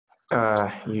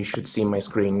You should see my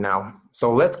screen now.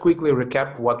 So let's quickly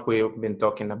recap what we've been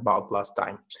talking about last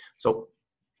time. So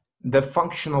the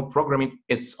functional programming,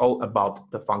 it's all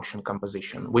about the function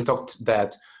composition. We talked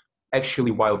that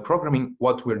actually while programming,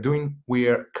 what we're doing,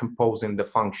 we're composing the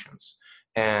functions.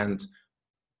 And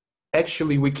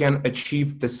actually we can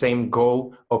achieve the same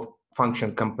goal of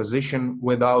function composition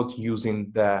without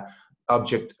using the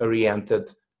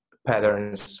object-oriented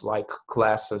patterns like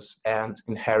classes and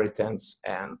inheritance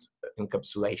and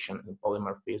encapsulation and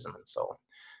polymorphism and so on.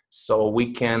 So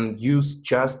we can use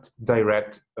just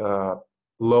direct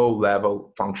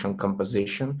low-level function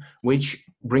composition, which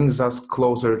brings us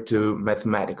closer to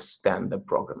mathematics than the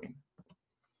programming.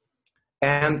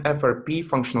 And FRP,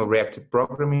 functional reactive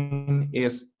programming,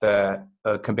 is the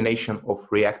combination of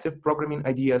reactive programming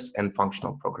ideas and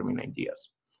functional programming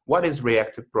ideas. What is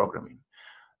reactive programming?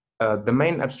 The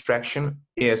main abstraction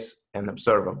is an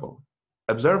observable.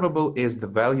 Observable is the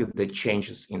value that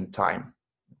changes in time,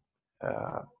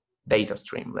 data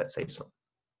stream, let's say so.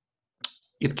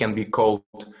 It can be called,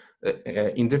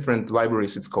 in different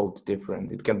libraries, it's called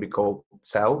different. It can be called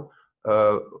cell,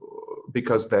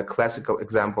 because the classical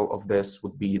example of this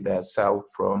would be the cell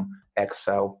from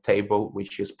Excel table,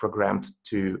 which is programmed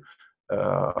to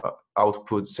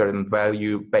output certain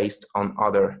value based on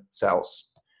other cells.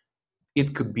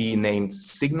 It could be named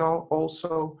signal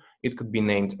also, it could be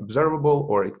named observable,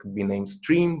 or it could be named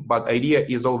stream, but idea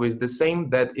is always the same,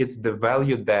 that it's the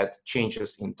value that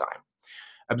changes in time.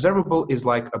 Observable is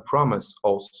like a promise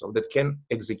also that can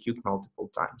execute multiple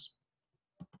times.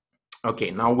 Okay,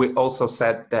 now we also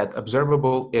said that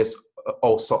observable is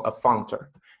also a functor,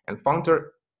 and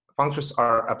functors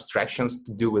are abstractions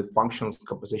to do with functions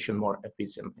composition more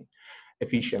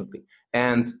efficiently.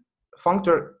 And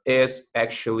functor is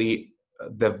actually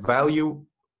the value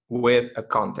with a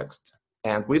context.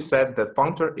 And we said that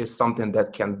functor is something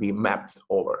that can be mapped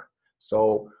over.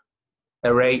 So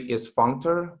array is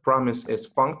functor, promise is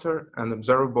functor, and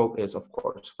observable is of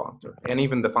course functor. And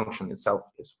even the function itself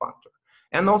is functor.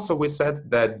 And also we said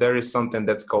that there is something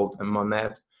that's called a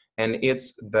monad, and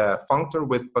it's the functor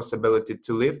with possibility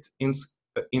to lift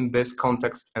in this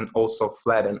context and also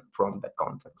flatten from the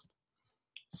context.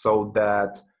 So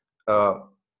that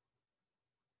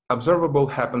observable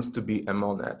happens to be a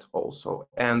monad also,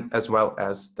 and as well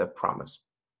as the promise.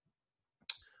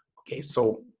 Okay,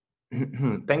 so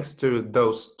thanks to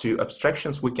those two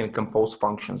abstractions, we can compose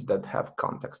functions that have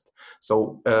context.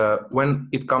 So when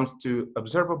it comes to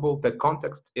observable, the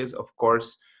context is, of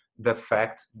course, the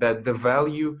fact that the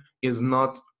value is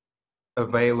not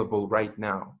available right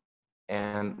now.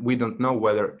 And we don't know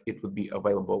whether it would be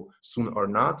available soon or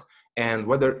not, and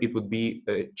whether it would be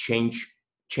changed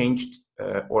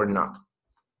or not.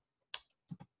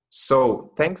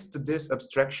 So thanks to this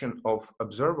abstraction of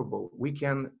observable, we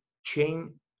can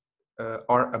chain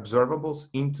our observables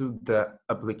into the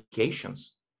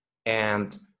applications,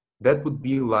 and that would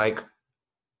be like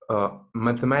a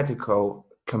mathematical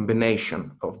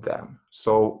combination of them.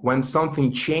 So when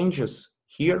something changes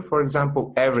here, for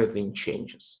example, everything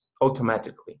changes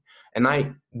automatically, and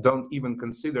I don't even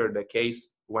consider the case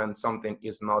when something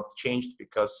is not changed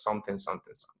because something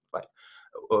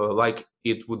like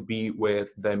it would be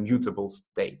with the mutable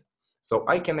state. So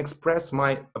I can express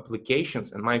my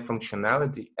applications and my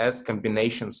functionality as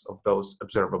combinations of those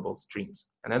observable streams.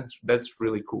 And that's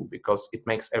really cool because it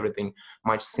makes everything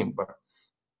much simpler.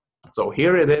 So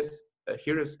here it is.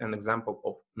 Here is an example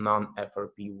of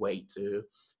non-FRP way to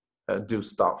do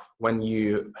stuff. When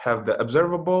you have the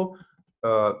observable,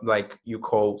 like you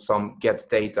call some get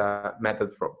data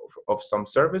method of some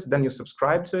service, then you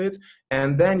subscribe to it,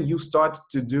 and then you start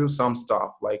to do some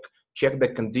stuff like check the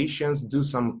conditions, do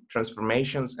some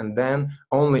transformations, and then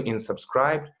only in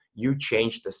subscribed, you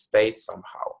change the state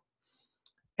somehow.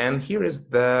 And here is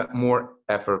the more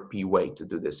FRP way to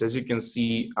do this. As you can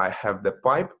see, I have the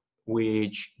pipe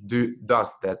which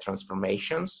does the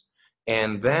transformations,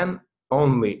 and then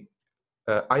only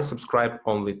I subscribe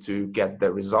only to get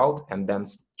the result and then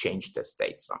change the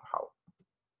state somehow.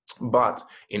 But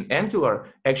in Angular,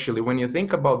 actually, when you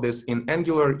think about this, in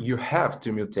Angular, you have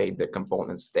to mutate the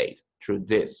component state through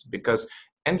this, because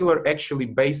Angular actually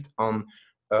based on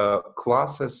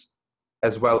classes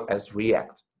as well as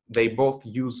React. They both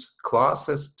use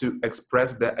classes to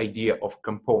express the idea of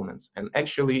components, and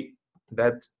actually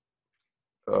that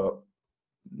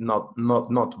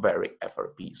not very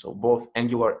FRP. So both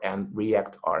Angular and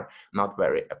React are not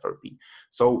very FRP.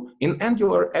 So in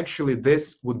Angular, actually,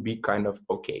 this would be kind of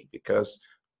okay, because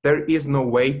there is no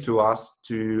way to us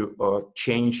to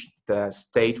change the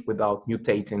state without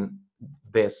mutating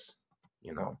this,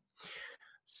 you know.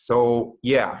 So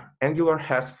yeah, Angular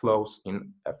has flows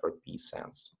in FRP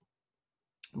sense.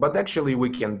 But actually we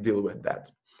can deal with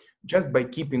that just by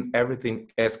keeping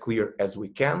everything as clear as we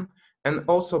can, and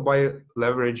also by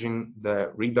leveraging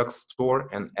the Redux store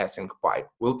and async pipe.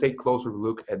 We'll take a closer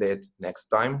look at it next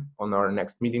time on our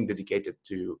next meeting dedicated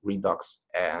to Redux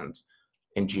and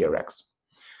in GRX.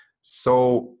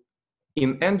 So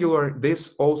in Angular,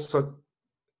 this also,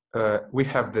 we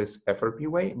have this FRP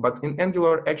way, but in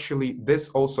Angular, actually, this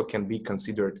also can be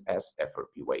considered as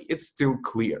FRP way. It's still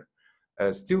clear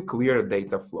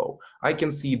data flow. I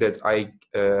can see that I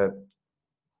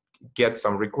get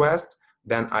some request,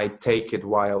 then I take it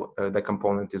while the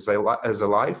component is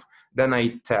alive, then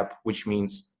I tap, which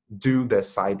means do the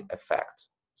side effect.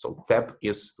 So tap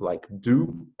is like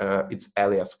do, it's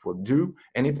alias for do,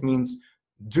 and it means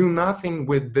do nothing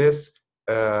with this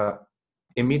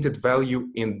emitted value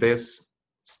in this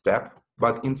step,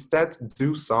 but instead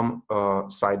do some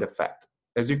side effect.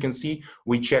 As you can see,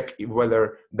 we check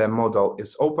whether the model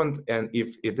is opened, and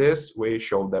if it is, we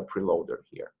show the preloader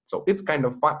here. So it's kind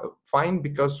of fine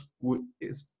because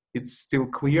it's still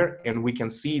clear, and we can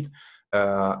see it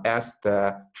as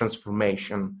the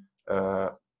transformation,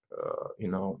 the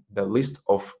list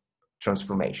of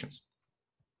transformations.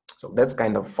 So that's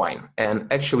kind of fine. And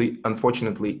actually,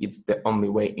 unfortunately, it's the only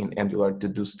way in Angular to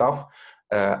do stuff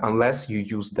unless you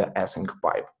use the async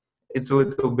pipe. It's a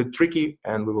little bit tricky,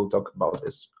 and we will talk about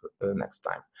this next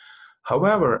time.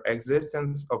 However,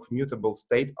 existence of mutable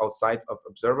state outside of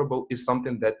observable is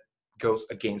something that goes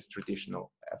against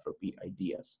traditional FRP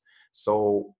ideas.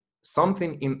 So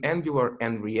something in Angular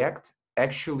and React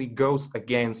actually goes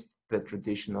against the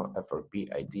traditional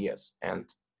FRP ideas and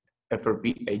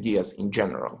FRP ideas in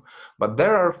general. But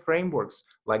there are frameworks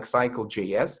like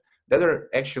CycleJS that are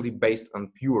actually based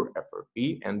on pure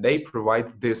FRP, and they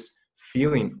provide this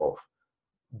feeling of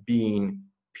being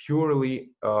purely,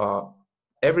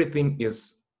 everything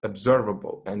is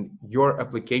observable, and your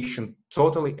application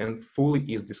totally and fully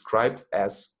is described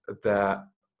as the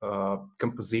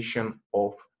composition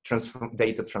of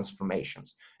data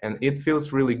transformations. And it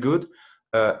feels really good.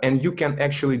 And you can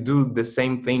actually do the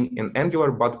same thing in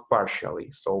Angular, but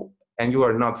partially. So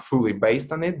Angular not fully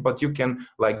based on it, but you can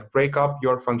like break up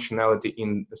your functionality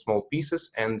in small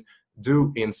pieces and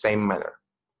do in same manner.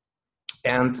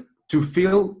 And to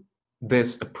feel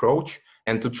this approach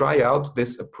and to try out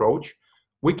this approach,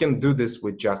 we can do this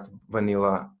with just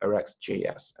vanilla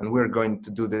RxJS. And we're going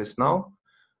to do this now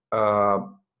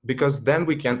because then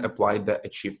we can apply the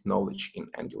achieved knowledge in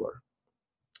Angular.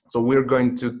 So we're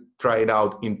going to try it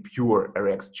out in pure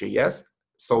RxJS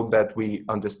so that we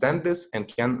understand this and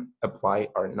can apply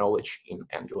our knowledge in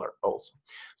Angular also.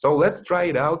 So let's try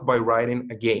it out by writing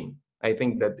a game. I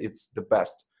think that it's the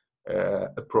best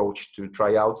approach to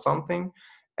try out something.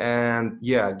 And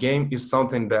yeah, game is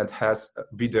something that has,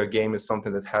 video game is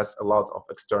something that has a lot of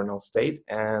external state.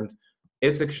 And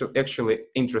it's actually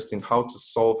interesting how to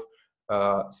solve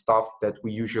stuff that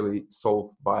we usually solve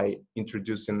by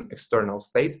introducing external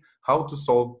state, how to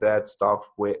solve that stuff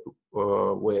with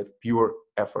pure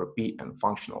FRP and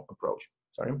functional approach.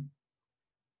 Sorry.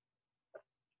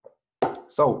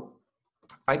 So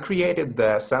I created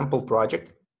the sample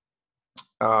project.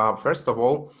 First of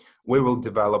all, we will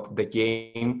develop the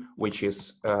game, which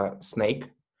is Snake.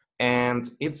 And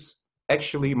it's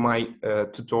actually my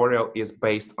tutorial is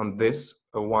based on this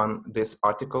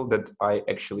article that I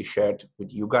actually shared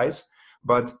with you guys.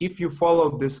 But if you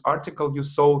follow this article, you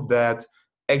saw that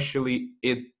actually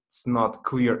it's not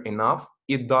clear enough.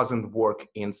 It doesn't work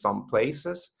in some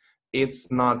places.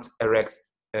 It's not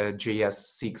RxJS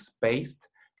 6 based,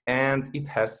 and it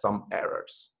has some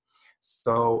errors.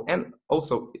 So, and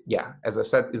also, yeah, as I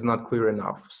said, it's not clear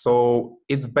enough. So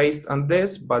it's based on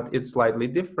this, but it's slightly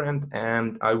different,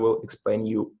 and I will explain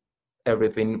you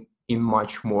everything in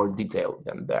much more detail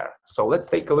than there. So let's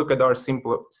take a look at our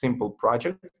simple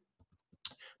project.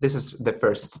 This is the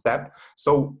first step.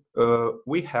 So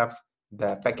we have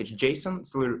the package JSON.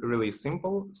 It's really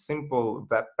simple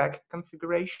Webpack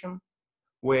configuration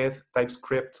with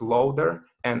TypeScript loader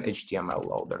and HTML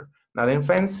loader. Nothing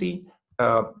fancy.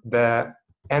 The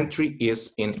entry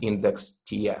is in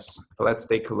index.ts. Let's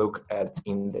take a look at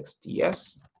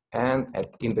index.ts and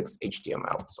at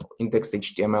index.html. So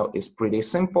index.html is pretty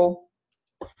simple.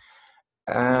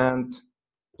 And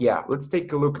yeah, let's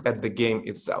take a look at the game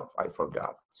itself. I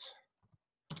forgot.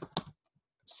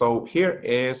 So here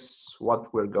is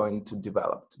what we're going to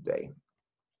develop today.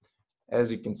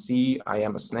 As you can see, I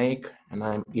am a snake and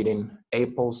I'm eating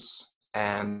apples,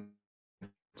 and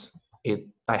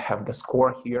I have the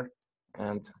score here,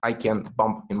 and I can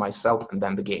bump in myself and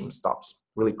then the game stops.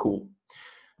 Really cool.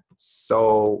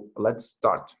 So let's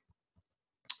start.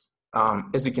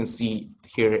 As you can see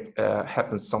here,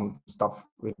 happens some stuff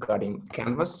regarding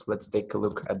Canvas. Let's take a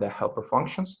look at the helper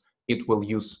functions. It will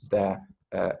use the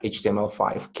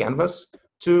HTML5 canvas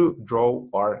to draw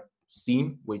our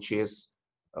scene, which is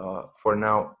for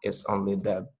now is only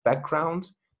the background.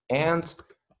 And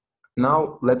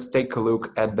now let's take a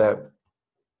look at the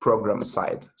program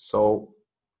side. So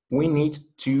we need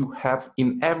to have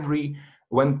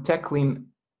when tackling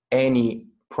any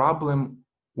problem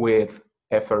with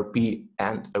FRP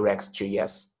and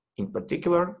RxJS in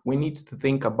particular, we need to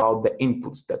think about the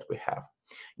inputs that we have.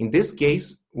 In this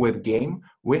case, with game,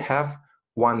 we have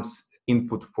one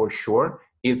input for sure.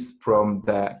 It's from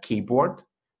the keyboard,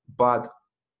 but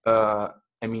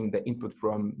I mean the input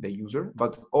from the user,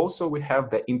 but also we have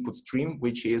the input stream,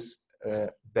 which is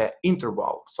the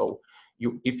interval. So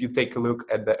if you take a look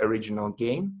at the original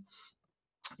game,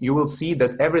 you will see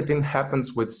that everything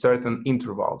happens with certain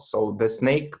intervals. So the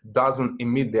snake doesn't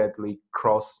immediately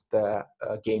cross the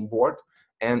game board,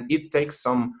 and it takes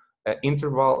some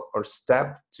interval or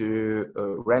step to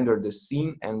render the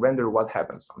scene and render what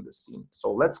happens on the scene.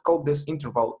 So let's call this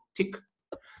interval tick,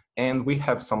 and we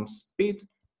have some speed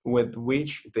with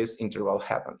which this interval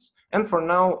happens. And for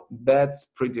now,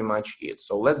 that's pretty much it.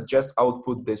 So let's just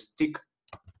output this tick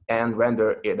and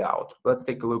render it out. Let's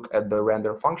take a look at the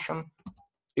render function.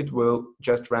 It will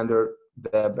just render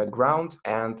the background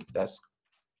and the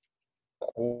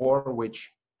score,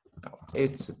 which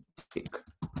it's a tick.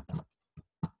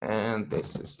 And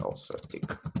this is also a tick.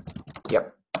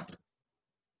 Yep.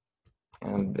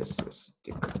 And this is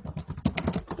tick.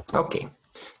 Okay,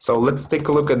 so let's take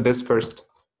a look at this first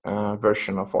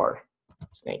version of our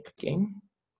snake game.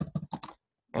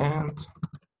 And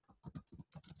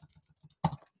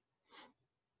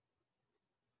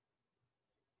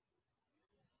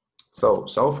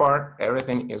so far,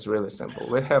 everything is really simple.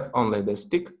 We have only this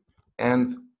tick,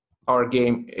 and our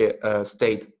game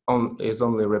state is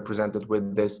only represented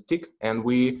with this tick, and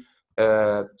we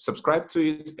subscribe to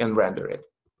it and render it.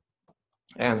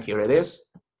 And here it is.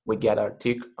 We get our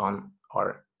tick on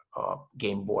our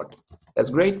game board.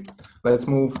 That's great. Let's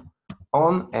move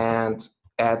on and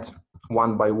add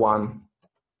one by one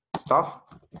stuff.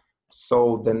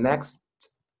 So the next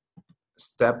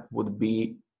step would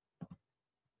be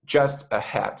just a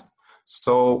head.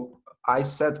 So I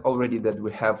said already that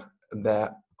we have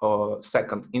the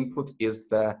second input is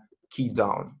the key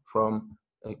down from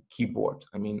a keyboard.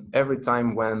 I mean, every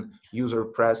time when user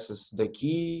presses the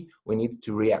key, we need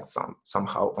to react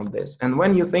somehow on this. And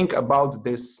when you think about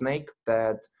this snake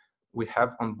that we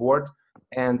have on board,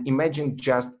 and imagine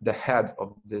just the head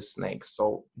of this snake.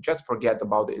 So just forget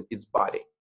about its body.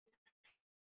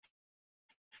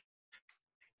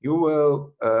 You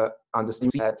will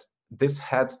understand that this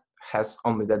head has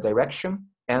only the direction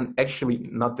and actually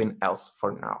nothing else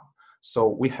for now. So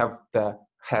we have the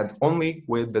head only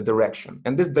with the direction.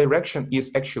 And this direction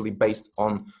is actually based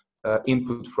on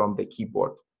input from the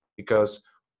keyboard, because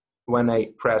when I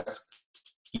press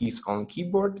keys on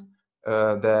keyboard,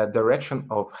 the direction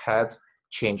of head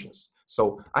changes.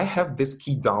 So I have this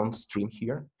key down stream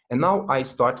here, and now I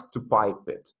start to pipe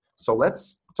it. So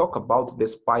let's talk about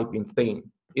this piping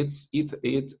thing.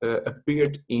 It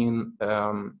appeared in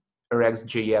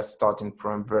RxJS starting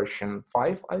from version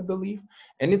 5, I believe,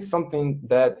 and it's something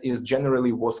that is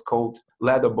generally was called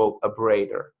leadable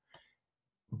operator.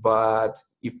 But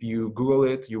if you Google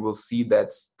it, you will see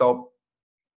that stop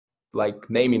like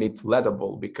naming it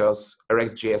leadable, because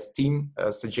RxJS team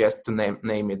suggests to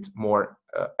name it more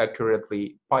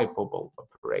accurately pipeable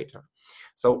operator.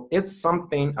 So it's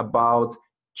something about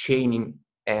chaining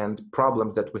and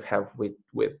problems that we have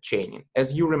with chaining.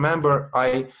 As you remember,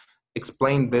 I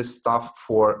explained this stuff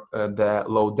for the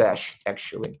Lodash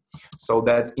actually. So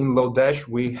that in Lodash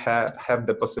we have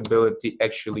the possibility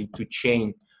actually to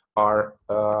chain our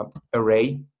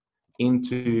array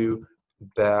into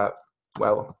the,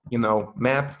 well, you know,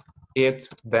 map it,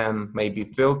 then maybe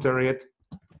filter it,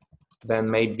 then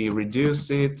maybe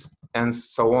reduce it, and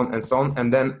so on and so on.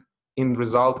 And then in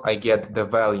result, I get the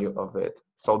value of it,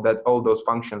 so that all those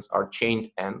functions are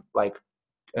chained and like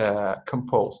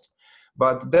composed.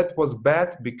 But that was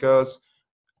bad because,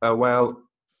 well,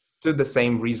 to the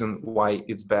same reason why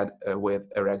it's bad with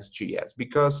RxJS.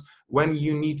 Because when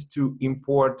you need to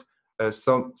import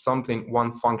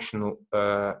one functional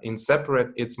in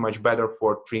separate, it's much better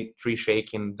for tree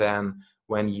shaking than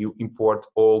when you import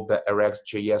all the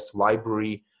RxJS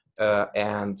library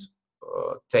and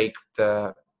take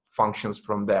the functions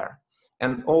from there.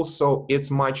 And also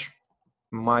it's much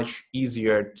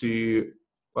easier to,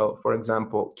 well, for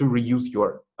example, to reuse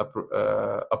your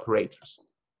operators.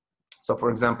 So for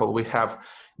example, we have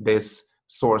this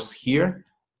source here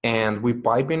and we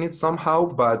pipe in it somehow,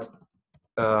 but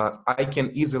I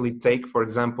can easily take, for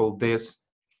example, this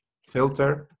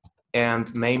filter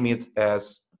and name it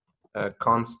as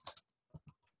const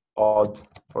odd,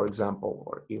 for example,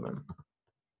 or even,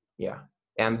 yeah,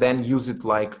 and then use it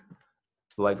like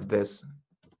this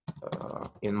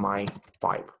in my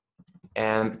pipe.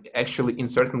 And actually, in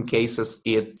certain cases,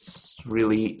 it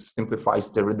really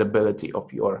simplifies the readability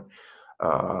of your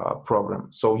program.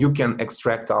 So you can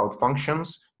extract out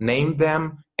functions, name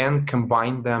them, and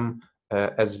combine them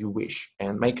as you wish,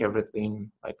 and make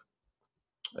everything like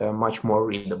much more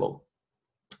readable.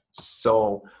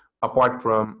 So apart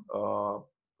from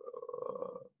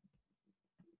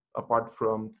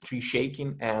tree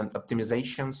shaking and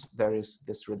optimizations, there is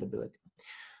this readability.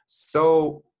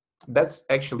 So that's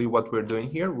actually what we're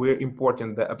doing here. We're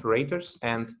importing the operators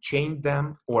and chain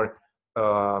them, or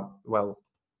well,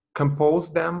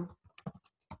 compose them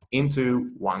into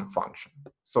one function.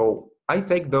 So I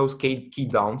take those key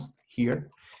downs here,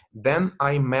 then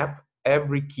I map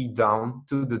every key down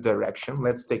to the direction.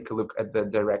 Let's take a look at the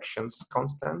directions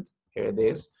constant. Here it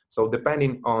is. So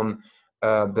depending on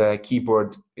the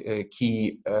keyboard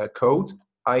key code,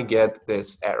 I get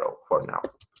this arrow for now.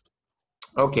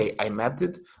 Okay, I mapped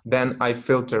it. Then I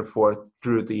filter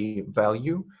through the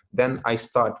value. Then I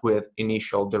start with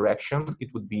initial direction.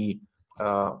 It would be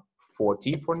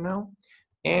 40 for now.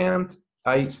 And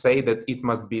I say that it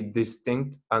must be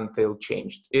distinct until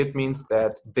changed. It means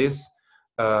that this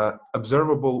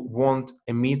observable won't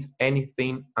emit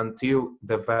anything until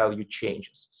the value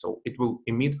changes. So it will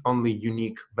emit only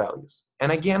unique values.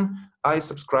 And again, I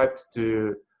subscribed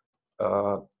to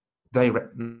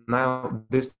now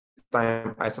this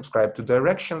time I subscribe to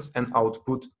directions and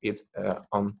output it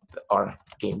on our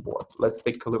game board. Let's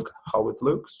take a look how it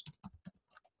looks.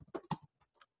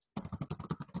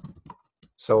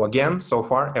 So again, so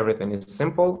far everything is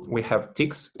simple. We have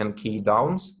ticks and key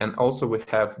downs, and also we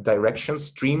have direction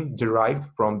stream derived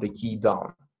from the key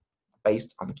down,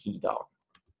 based on key down.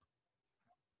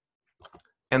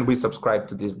 And we subscribe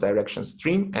to this direction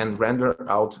stream and render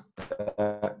out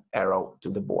the arrow to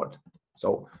the board.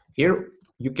 So here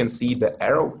you can see the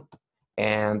arrow,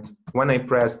 and when I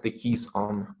press the keys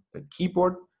on the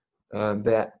keyboard,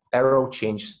 the arrow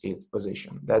changes its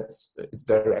position. That's its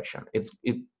direction. It's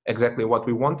exactly what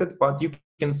we wanted, but you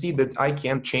can see that I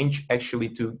can change actually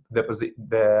to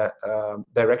the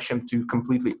direction to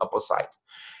completely opposite.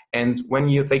 And when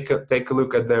you take a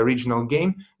look at the original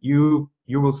game, you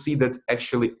will see that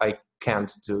actually I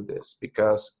can't do this,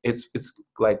 because it's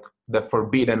like the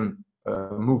forbidden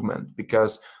movement,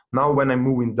 because now when I'm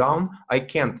moving down, I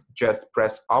can't just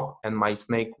press up and my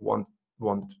snake won't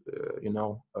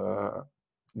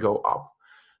go up.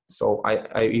 So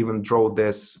I even draw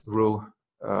this rule.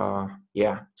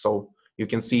 Yeah, so you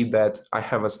can see that I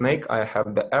have a snake, I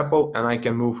have the apple, and I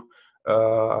can move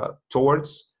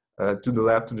towards to the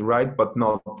left, to the right, but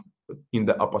not in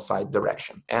the opposite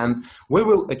direction. And we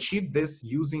will achieve this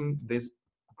using this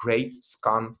great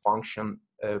scan function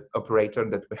operator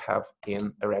that we have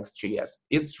in RxJS.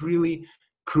 It's really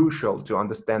crucial to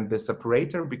understand this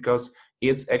operator, because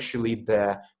it's actually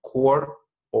the core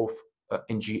of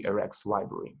NGRX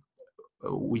library,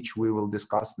 which we will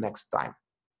discuss next time.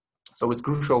 So it's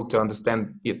crucial to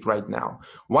understand it right now.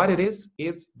 What it is,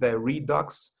 it's the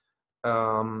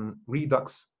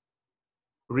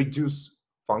reduce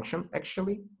function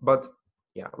actually, but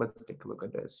yeah, let's take a look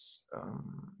at this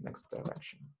next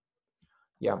direction.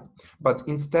 Yeah, but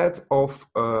instead of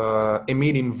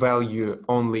emitting value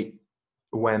only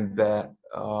when the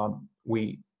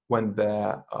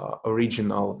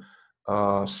original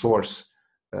source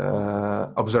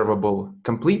observable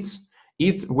completes,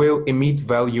 it will emit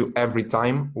value every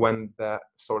time when the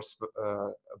source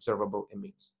observable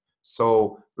emits.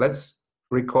 So let's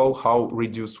recall how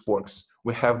reduce works.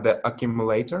 We have the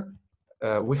accumulator.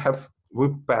 We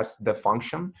pass the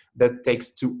function that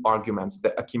takes two arguments,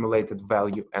 the accumulated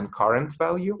value and current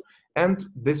value, and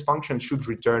this function should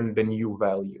return the new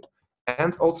value.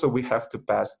 And also we have to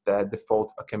pass the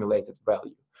default accumulated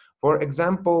value. For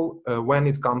example, when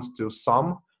it comes to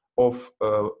sum of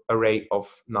array of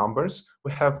numbers,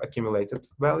 we have accumulated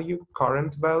value,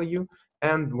 current value,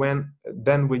 and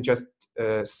then we just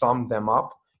sum them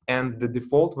up, and the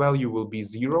default value will be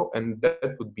 0, and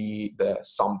that would be the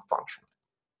sum function.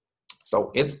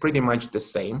 So it's pretty much the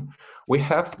same. We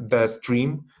have the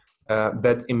stream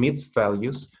that emits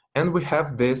values, and we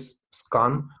have this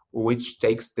scan which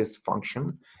takes this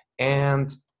function,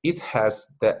 and it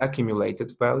has the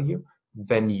accumulated value,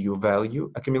 the new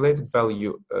value. Accumulated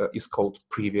value is called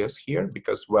previous here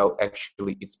because, well,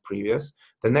 actually it's previous.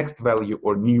 The next value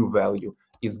or new value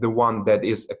is the one that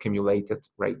is accumulated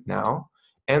right now.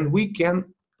 And we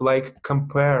can like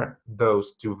compare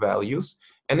those two values.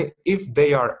 And if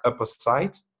they are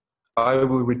opposite, I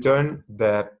will return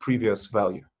the previous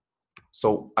value.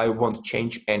 So I won't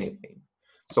change anything.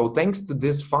 So thanks to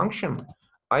this function,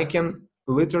 I can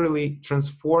literally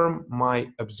transform my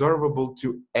observable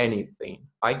to anything.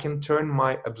 I can turn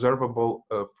my observable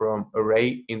from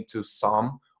array into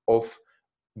sum of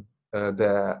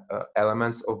the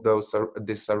elements of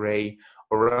this array,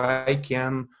 or I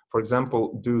can, for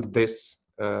example, do this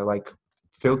like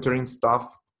filtering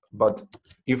stuff. But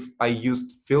if I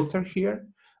used filter here,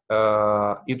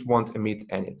 it won't emit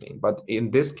anything. But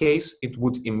in this case, it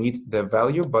would emit the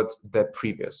value, but the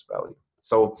previous value.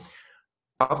 So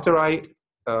after I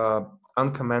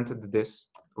uncommented this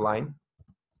line,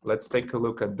 let's take a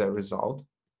look at the result.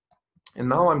 And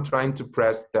now I'm trying to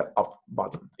press the up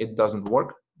button. It doesn't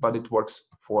work, but it works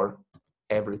for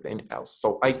everything else.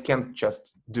 So I can't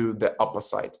just do the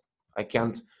opposite. I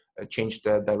can't change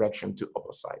the direction to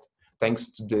opposite,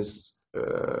 thanks to this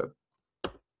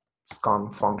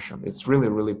scan function. It's really,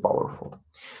 really powerful.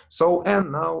 So,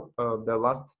 and now the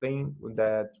last thing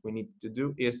that we need to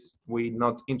do is we're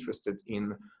not interested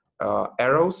in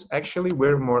arrows. Actually,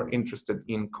 we're more interested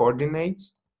in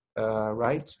coordinates,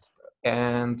 right?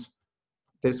 And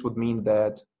this would mean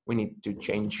that we need to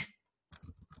change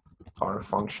our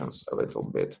functions a little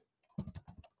bit.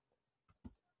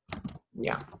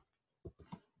 Yeah.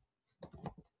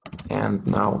 And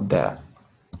now the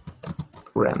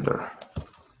render.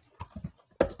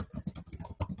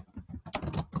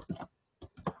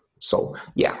 So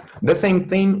yeah, the same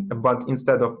thing, but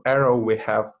instead of arrow, we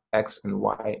have X and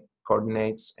Y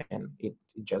coordinates, and it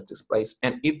just displays,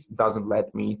 and it doesn't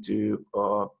let me to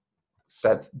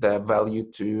set the value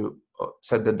to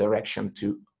set the direction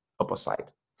to opposite.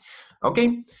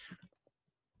 Okay,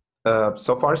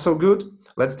 so far so good.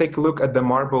 Let's take a look at the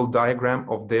marble diagram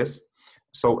of this.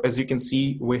 So as you can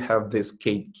see, we have these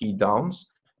key downs,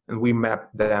 and we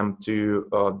map them to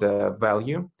the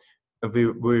value.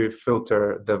 We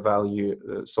filter the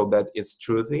value so that it's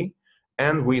truthy,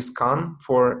 and we scan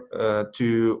for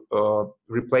to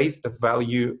replace the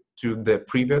value to the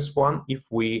previous one if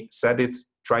we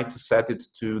try to set it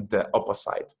to the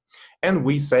opposite. And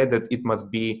we say that it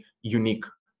must be unique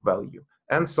value.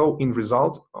 And so in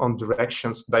result on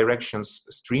directions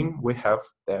stream, we have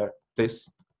this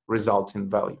resulting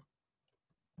value.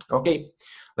 Okay,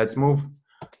 let's move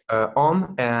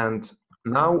on, and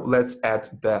now let's add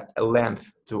the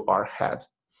length to our head.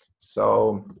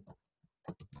 So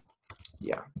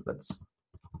yeah, let's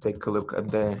take a look at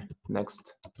the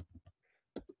next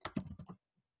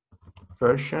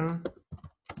version.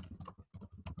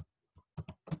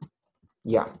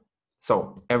 Yeah,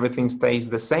 so everything stays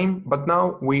the same, but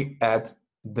now we add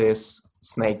this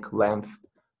snake length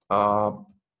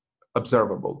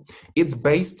observable. It's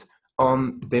based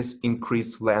on this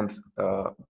increased length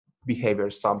behavior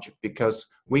subject, because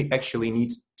we actually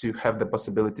need to have the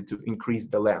possibility to increase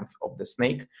the length of the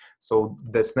snake. So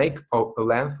the snake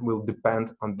length will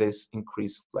depend on this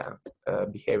increased length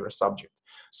behavior subject.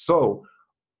 So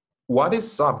what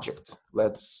is subject?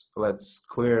 Let's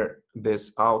clear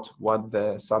this out, what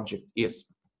the subject is.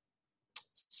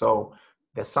 So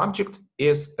the subject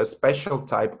is a special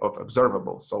type of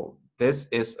observable. So this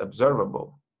is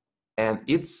observable, and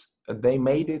they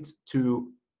made it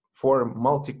for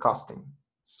multicasting,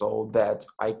 so that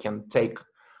I can take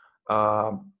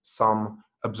some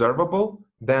observable,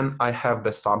 then I have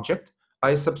the subject,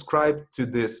 I subscribe to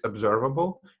this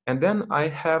observable, and then I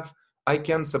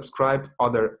can subscribe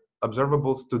other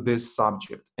observables to this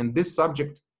subject. And this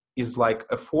subject is like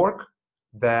a fork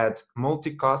that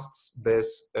multicasts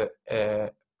this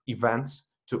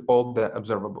events to all the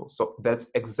observables. So that's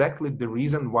exactly the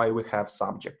reason why we have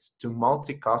subjects, to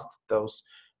multicast those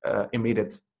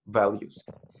emitted values.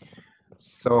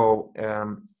 So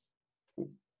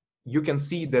you can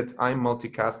see that I'm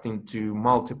multicasting to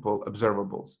multiple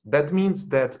observables. That means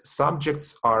that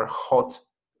subjects are hot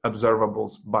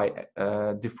observables by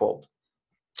default.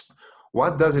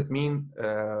 What does it mean,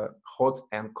 hot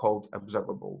and cold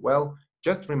observable? Well,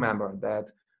 just remember that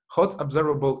hot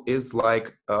observable is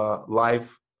like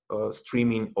live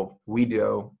streaming of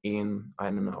video in, I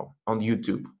don't know, on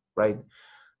YouTube, right?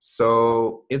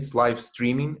 So it's live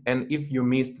streaming, and if you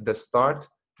missed the start,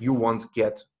 you won't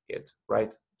get it,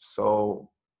 right? So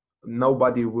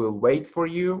nobody will wait for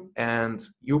you, and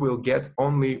you will get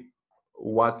only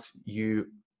what you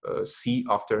see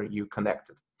after you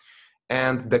connected.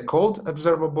 And the code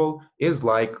observable is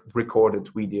like recorded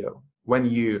video. When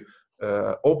you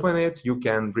open it, you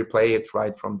can replay it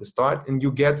right from the start, and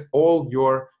you get all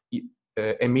your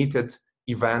emitted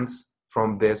events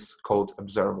from this code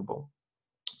observable.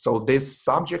 So this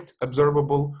subject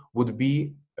observable would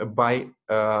be by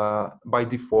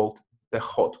default the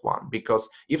hot one, because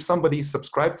if somebody is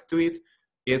subscribed to it,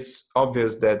 it's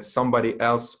obvious that somebody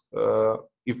else,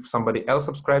 if somebody else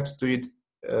subscribes to it,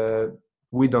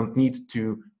 we don't need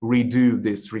to redo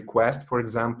this request, for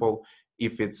example,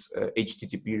 if it's a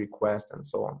HTTP request and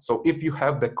so on. So if you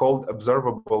have the code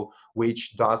observable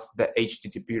which does the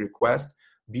HTTP request,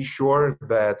 be sure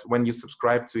that when you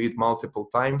subscribe to it multiple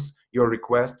times, your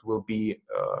request will be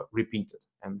repeated.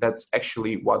 And that's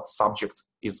actually what subject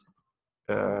is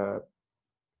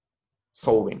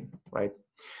solving, right?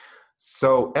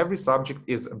 So every subject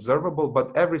is observable,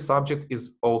 but every subject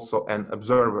is also an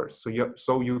observer.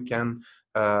 So you can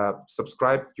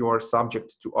subscribe your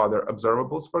subject to other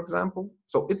observables, for example.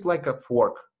 So it's like a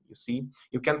fork, you see.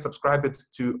 You can subscribe it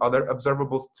to other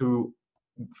observables to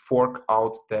fork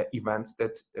out the events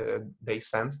that they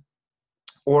send.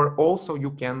 Or also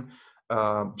you can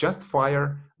just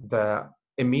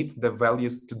emit the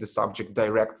values to the subject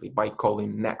directly by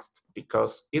calling next,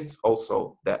 because it's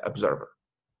also the observer.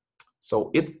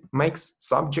 So it makes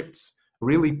subjects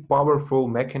really powerful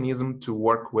mechanism to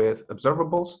work with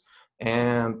observables,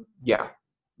 and yeah,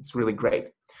 it's really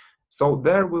great. So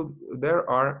there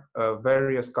are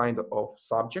various kind of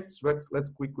subjects. Let's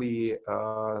quickly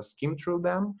skim through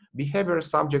them. Behavior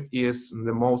subject is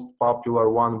the most popular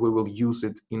one. We will use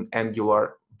it in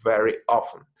Angular very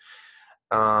often.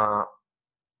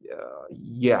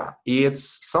 Yeah, it's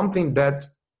something that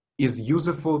is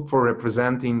useful for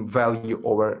representing value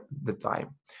over the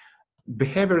time.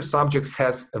 Behavior subject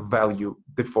has a value,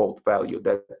 default value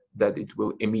that it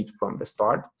will emit from the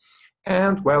start.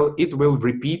 And well, it will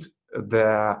repeat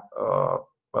the,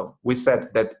 well, we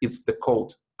said that it's the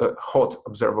code hot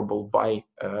observable by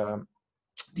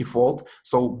default.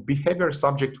 So behavior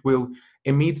subject will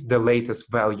emit the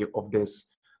latest value of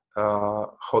this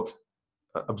hot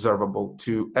observable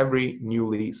to every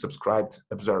newly subscribed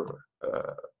observer.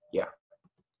 Yeah.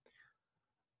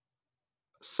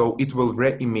 So it will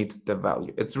re-emit the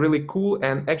value. It's really cool,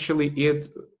 and actually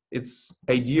it's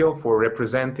ideal for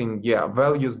representing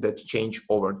values that change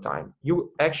over time.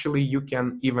 You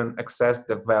can even access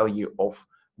the value of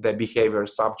the behavior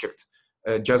subject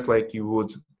just like you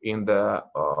would in the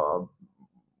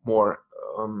more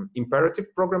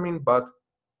imperative programming, but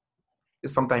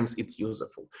sometimes it's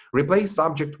useful. Replay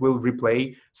subject will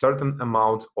replay certain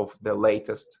amount of the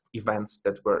latest events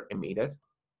that were emitted.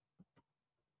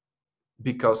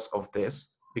 Because of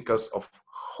this, because of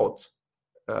hot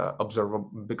observable,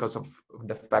 because of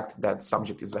the fact that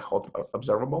subject is a hot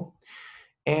observable.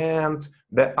 And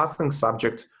the async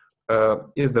subject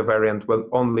is the variant where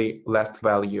only last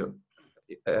value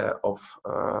of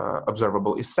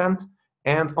observable is sent,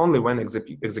 and only when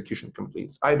execution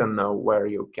completes. I don't know where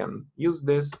you can use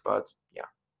this, but yeah,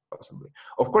 possibly.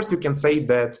 Of course, you can say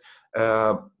that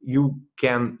you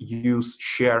can use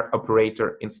share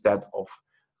operator instead of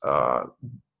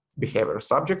behavior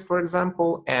subject, for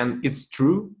example, and it's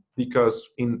true because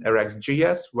in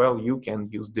RxJS, well, you can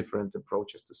use different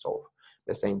approaches to solve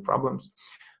the same problems.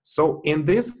 So in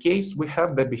this case, we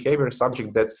have the behavior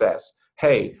subject that says,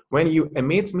 hey, when you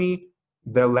emit me,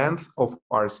 the length of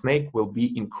our snake will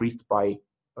be increased by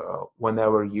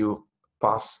whenever you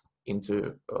pass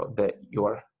into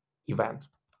your event.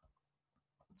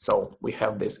 So we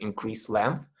have this increased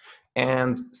length,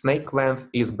 and snake length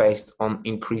is based on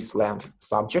increased length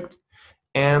subject.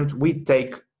 And we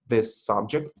take this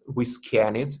subject, we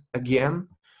scan it again,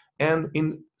 and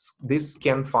in this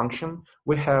scan function,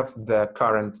 we have the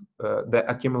current, the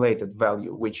accumulated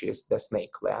value, which is the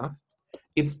snake length.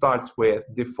 It starts with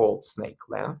default snake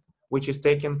length, which is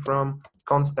taken from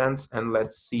constants, and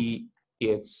let's see,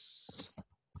 it's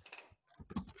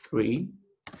 3.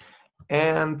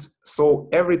 And so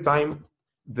every time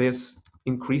this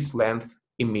increased length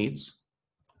emits,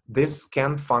 this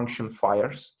scan function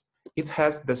fires. It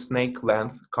has the snake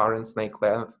length, current snake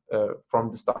length from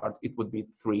the start, it would be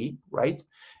 3, right?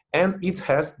 And it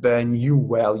has the new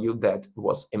value that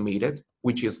was emitted,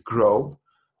 which is grow,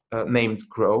 named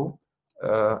grow.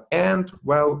 And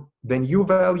well, the new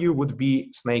value would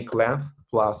be snake length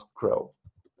plus grow.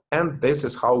 And this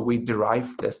is how we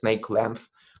derive the snake length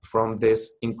from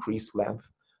this increased length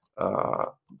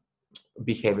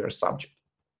behavior subject.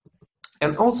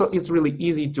 And also it's really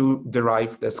easy to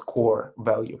derive the score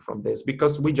value from this,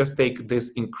 because we just take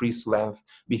this increased length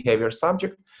behavior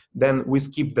subject, then we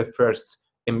skip the first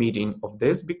emitting of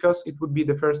this because it would be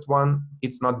the first one.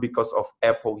 It's not because of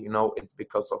Apple, you know, it's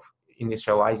because of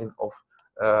initializing of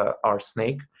our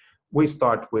snake. We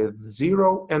start with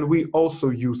 0, and we also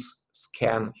use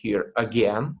scan here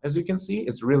again. As you can see,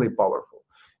 it's really powerful.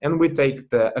 And we take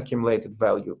the accumulated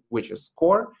value, which is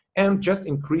score, and just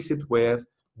increase it with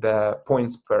the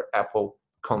points per apple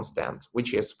constant,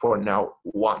 which is for now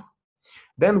 1.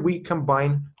 Then we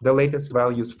combine the latest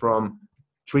values from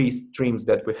 3 streams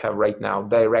that we have right now: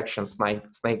 direction,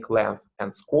 snake length,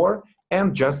 and score,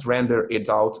 and just render it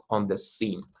out on the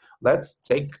scene. Let's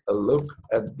take a look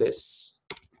at this.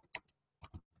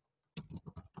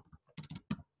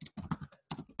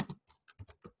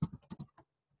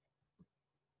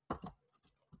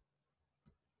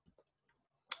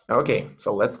 Okay,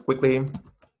 so let's quickly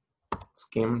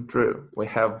skim through. We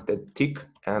have the tick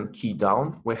and key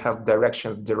down. We have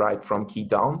directions derived from key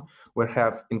down. We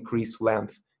have increased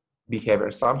length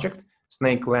behavior subject,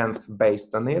 snake length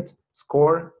based on it,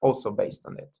 score also based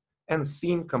on it, and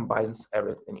scene combines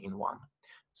everything in one.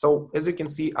 So as you can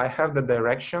see, I have the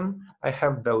direction, I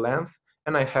have the length,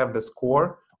 and I have the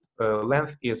score.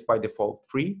 Length is by default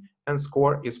 3, and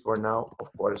score is for now, of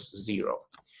course, 0.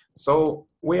 So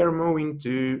we are moving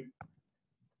to,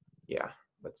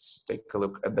 let's take a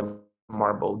look at the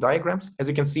marble diagrams. As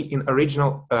you can see in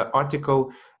original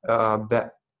article,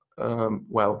 the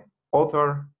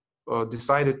author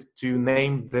decided to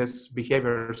name this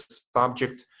behavior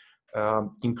subject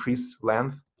increase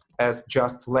length as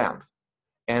just length.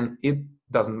 And it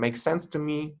doesn't make sense to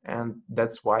me, and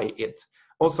that's why it.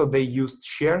 Also, they used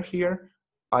share here.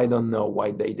 I don't know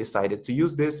why they decided to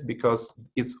use this, because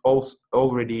it's also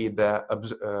already the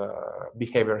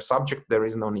behavior subject. There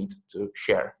is no need to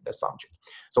share the subject.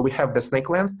 So we have the snake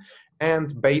length,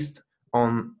 and based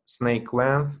on snake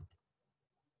length,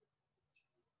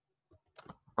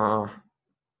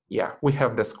 we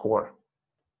have the score.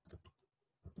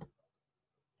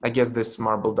 I guess this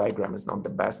marble diagram is not the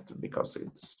best because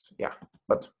it's,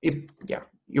 but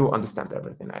you understand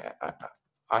everything,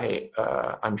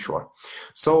 I'm sure.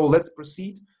 So let's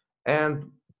proceed.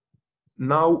 And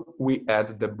now we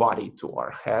add the body to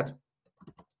our head,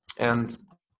 and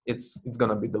it's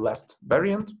gonna be the last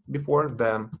variant before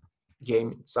the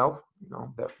game itself,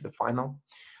 the final.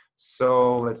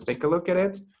 So let's take a look at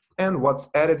it. And what's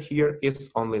added here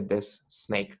is only this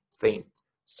snake thing.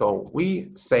 So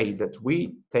we say that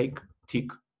we take tick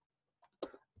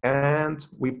and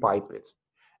we pipe it.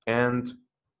 And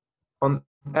on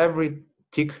every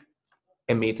tick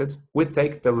emitted, we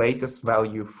take the latest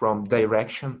value from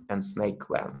direction and snake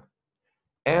length.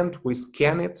 And we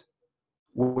scan it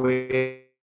with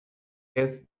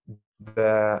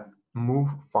the move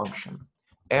function.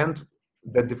 And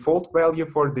the default value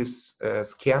for this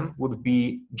scan would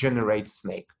be generate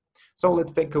snake. So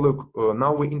let's take a look.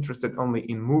 Now we're interested only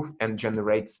in move and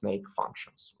generate snake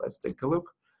functions. Let's take a look.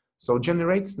 So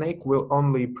generate snake will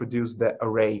only produce the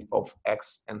array of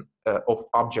X and of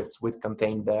objects which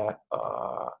contain the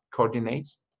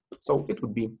coordinates. So it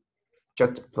would be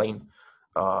just plain,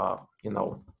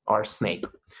 our snake.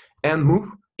 And move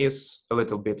is a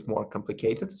little bit more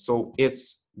complicated. So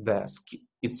it's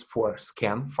for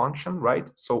scan function, right?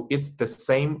 So it's the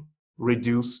same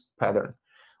reduce pattern.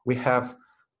 We have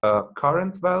a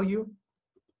current value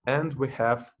and we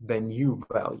have the new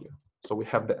value. So we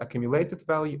have the accumulated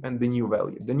value and the new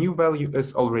value. The new value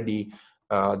is already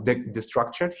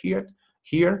destructured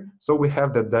here. So we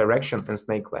have the direction and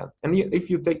snake length. And if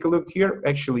you take a look here,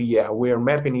 actually, we are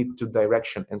mapping it to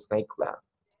direction and snake length.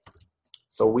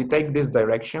 So we take this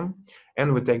direction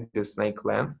and we take this snake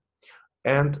length.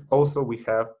 And also we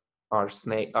have our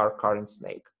current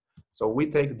snake. So we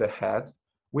take the head,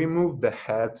 we move the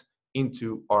head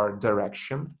into our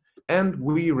direction, and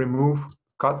we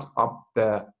cut up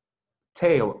the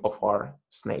tail of our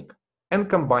snake and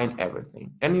combine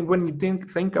everything. And when you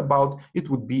think about it,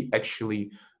 would be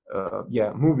actually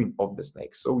moving of the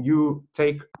snake. So you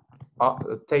take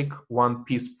one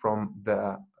piece from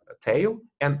the tail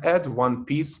and add one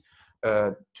piece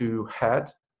to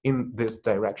head in this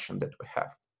direction that we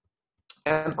have.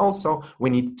 And also we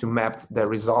need to map the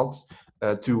results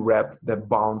to wrap the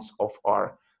bounds of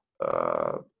our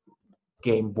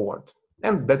game board.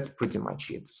 And that's pretty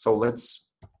much it. So let's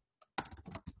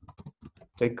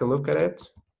take a look at it.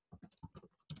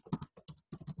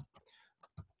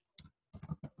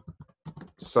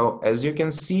 So as you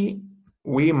can see,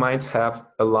 we might have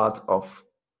a lot of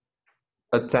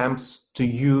attempts to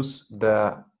use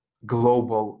the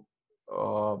global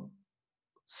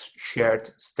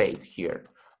shared state here.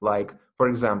 Like, for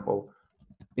example,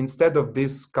 instead of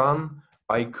this scan,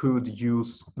 I could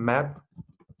use map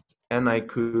and I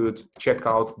could check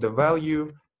out the value.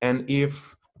 And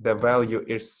if the value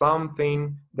is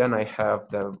something, then I have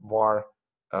the var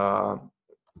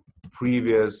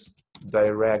previous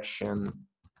direction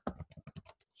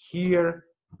here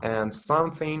and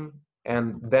something.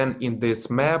 And then in this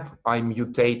map, I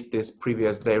mutate this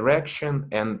previous direction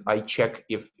and I check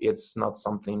if it's not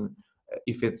something,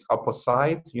 if it's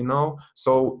opposite, you know.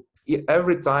 So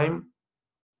every time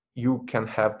you can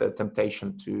have the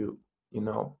temptation to, you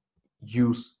know,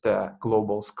 use the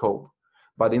global scope.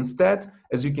 But instead,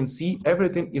 as you can see,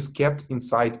 everything is kept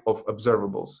inside of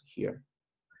observables here.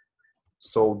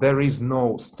 So there is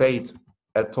no state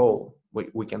at all,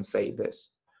 we can say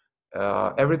this.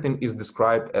 Everything is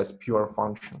described as pure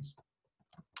functions.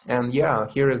 And yeah,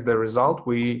 here is the result.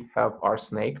 We have our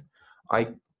snake. I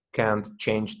can't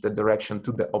change the direction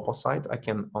to the opposite. I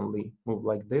can only move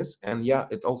like this. And yeah,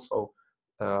 it also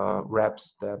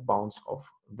wraps the bounds of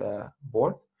the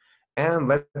board. And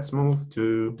let's move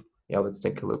to, yeah, let's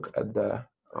take a look at the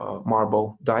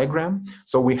marble diagram.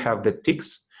 So we have the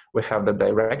ticks, we have the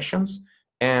directions,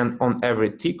 and on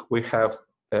every tick we have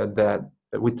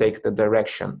we take the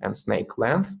direction and snake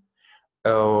length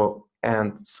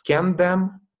and scan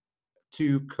them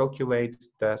to calculate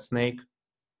the snake.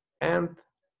 And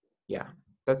yeah,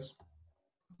 that's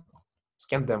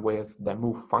scan them with the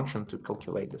move function to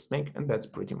calculate the snake, and that's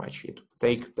pretty much it.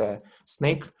 Take the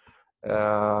snake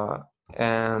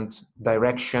and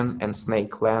direction and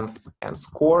snake length and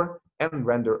score and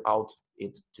render out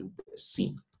it to the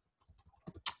scene.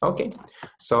 Okay,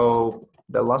 so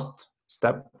the last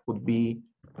step would be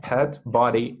head,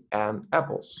 body, and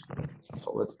apples.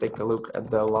 So let's take a look at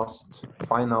the last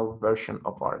final version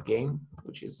of our game,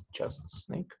 which is just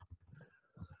snake.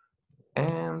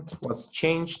 And what's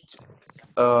changed?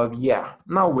 Yeah,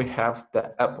 now we have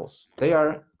the apples. They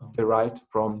are derived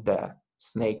from the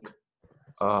snake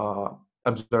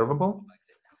observable.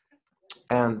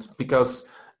 And because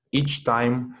each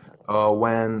time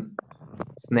when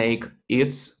snake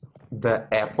eats the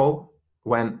apple,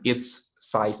 when its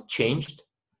size changed,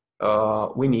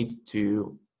 we need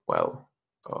to, well,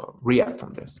 react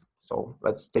on this. So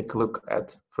let's take a look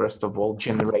at, first of all,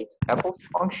 generate apples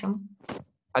function.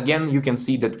 Again, you can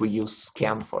see that we use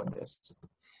scan for this,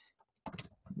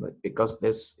 but because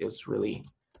this is really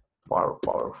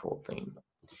powerful thing.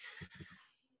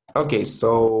 Okay,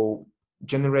 so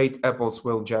generate apples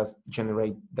will just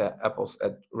generate the apples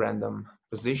at random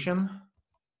position,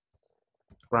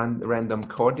 random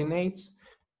coordinates,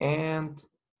 and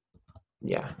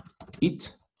yeah,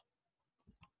 it.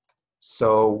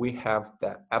 So we have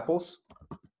the apples,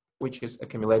 which is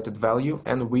accumulated value,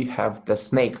 and we have the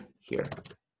snake here.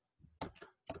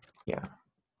 Yeah.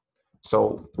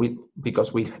 So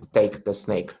because we take the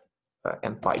snake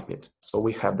and pipe it. So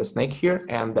we have the snake here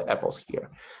and the apples here.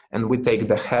 And we take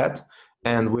the head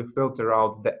and we filter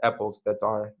out the apples that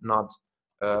are not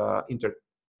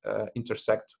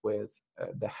intersect with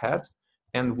the head.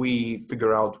 And we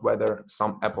figure out whether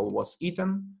some apple was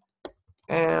eaten.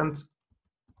 And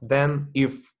then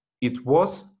if it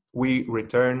was, we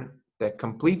return the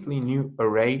completely new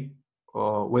array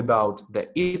without the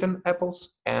eaten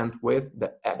apples and with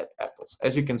the added apples.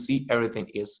 As you can see, everything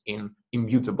is in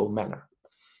immutable manner.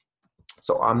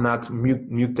 So I'm not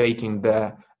mutating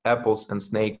the apples and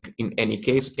snake in any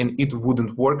case, and it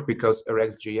wouldn't work because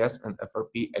RxJS and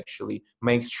FRP actually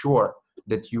makes sure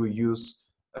that you use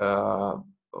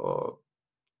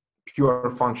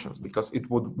pure functions, because it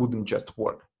wouldn't just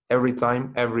work. Every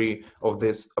time, every of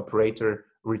this operator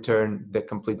return the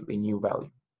completely new value.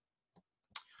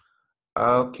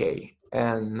 Okay,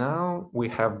 and now we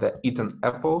have the eaten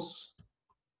apples.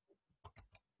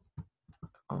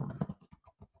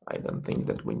 I don't think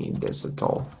that we need this at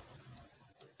all.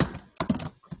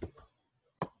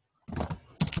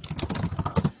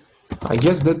 I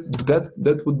guess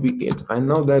that would be it. I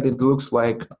know that it looks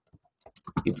like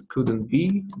it couldn't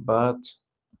be, but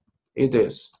it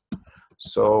is.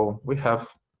 So we have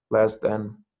less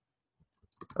than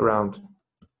around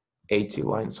 80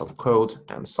 lines of code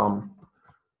and some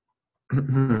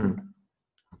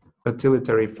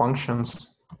utilitary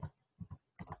functions.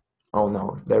 Oh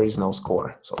no, there is no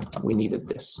score, so we needed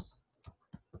this.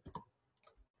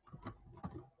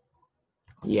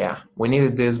 Yeah, we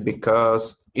needed this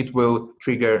because it will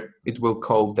trigger, it will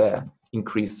call the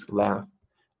increased length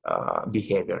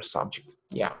behavior subject.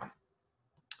 Yeah.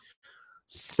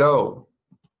 So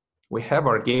we have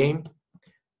our game,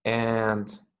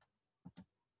 and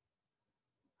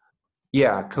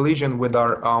yeah, collision with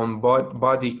our own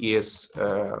body is,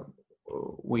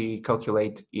 we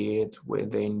calculate it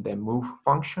within the move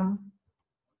function,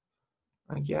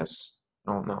 I guess.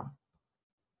 Oh no.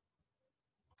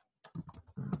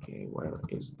 Okay, where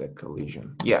is the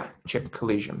collision? Yeah, check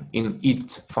collision in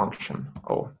it function.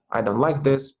 Oh, I don't like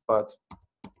this, but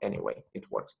anyway, it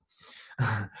works.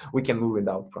 We can move it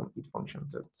out from it function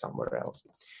to somewhere else.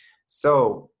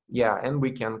 So yeah, and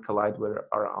we can collide with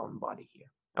our own body here.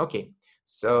 Okay,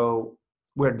 so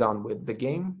we're done with the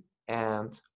game.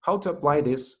 And how to apply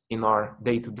this in our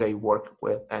day-to-day work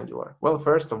with Angular? Well,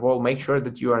 first of all, make sure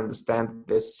that you understand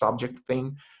this subject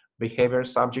thing, behavior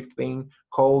subject thing,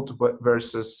 cold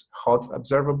versus hot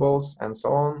observables, and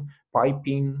so on,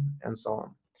 piping, and so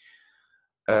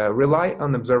on. Rely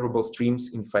on observable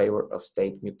streams in favor of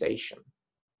state mutation.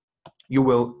 You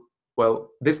will,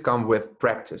 well, this comes with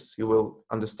practice. You will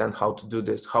understand how to do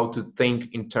this, how to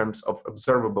think in terms of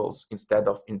observables instead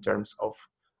of in terms of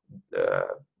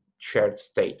shared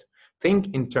state.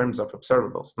 Think in terms of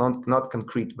observables, not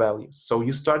concrete values. So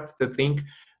you start to think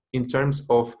in terms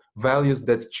of values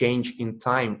that change in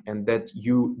time and that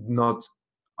you're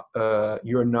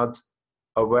not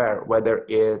aware whether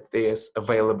it is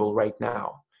available right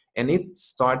now. And it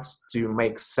starts to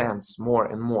make sense more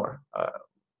and more.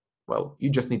 Well, you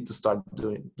just need to start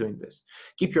doing this.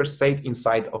 Keep your state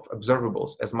inside of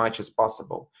observables as much as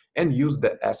possible and use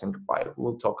the async pipe.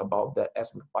 We'll talk about the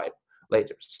async pipe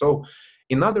later. So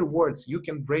in other words, you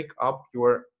can break up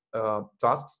your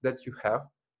tasks that you have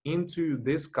into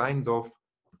this kind of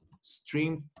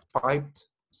stream piped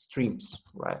streams,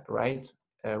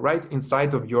 right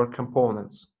inside of your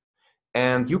components.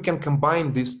 And you can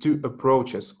combine these two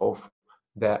approaches of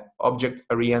the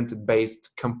object-oriented based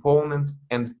component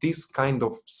and this kind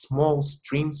of small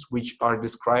streams which are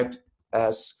described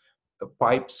as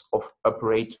pipes of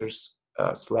operators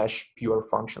 / pure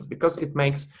functions, because it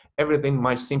makes everything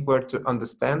much simpler to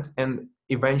understand and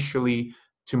eventually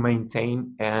to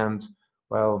maintain, and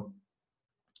well,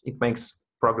 it makes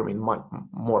programming much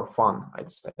more fun,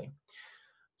 I'd say.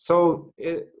 So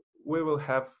we will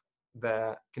have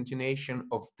the continuation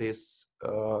of this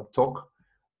talk.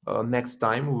 Next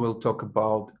time we will talk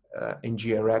about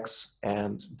NGRX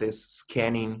and this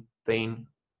scanning thing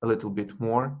a little bit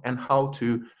more and how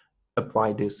to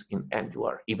apply this in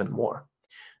Angular even more.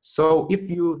 So if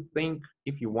you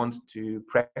want to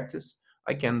practice,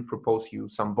 I can propose you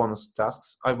some bonus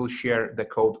tasks. I will share the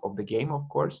code of the game, of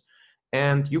course,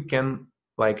 and you can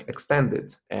like extend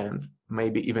it and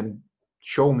maybe even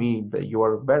show me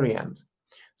your variant.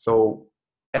 So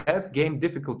add game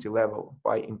difficulty level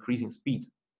by increasing speed,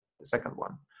 the second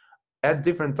one. Add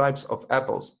different types of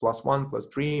apples, +1,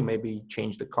 +3, maybe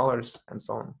change the colors and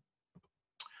so on.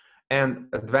 And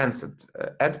advance it.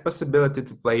 Add possibility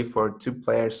to play for 2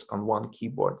 players on 1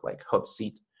 keyboard, like hot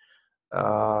seat.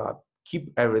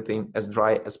 Keep everything as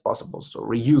dry as possible. So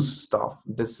reuse stuff.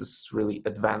 This is really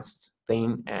advanced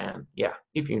thing. And yeah,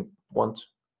 if you want,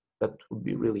 that would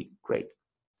be really great.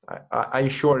 I'm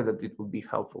sure that it would be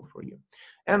helpful for you.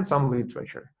 And some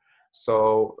literature.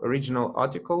 So original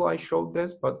article, I showed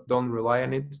this, but don't rely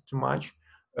on it too much.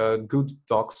 Good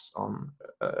docs on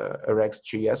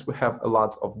RxJS. We have a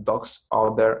lot of docs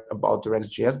out there about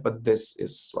RxJS, but this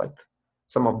is like,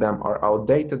 some of them are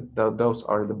outdated. Those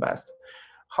are the best.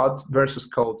 Hot versus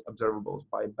cold observables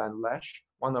by Ben Lash,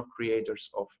 one of creators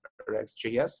of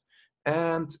RxJS,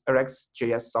 and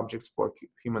RxJS subjects for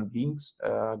human beings.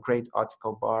 Great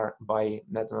article by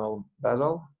Nathaniel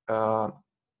Basil.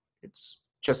 It's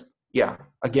just, yeah,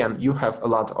 again, you have a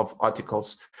lot of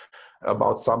articles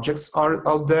about subjects are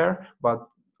out there, but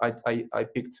I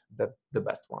picked the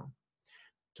best one,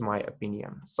 to my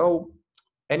opinion. So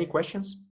any questions?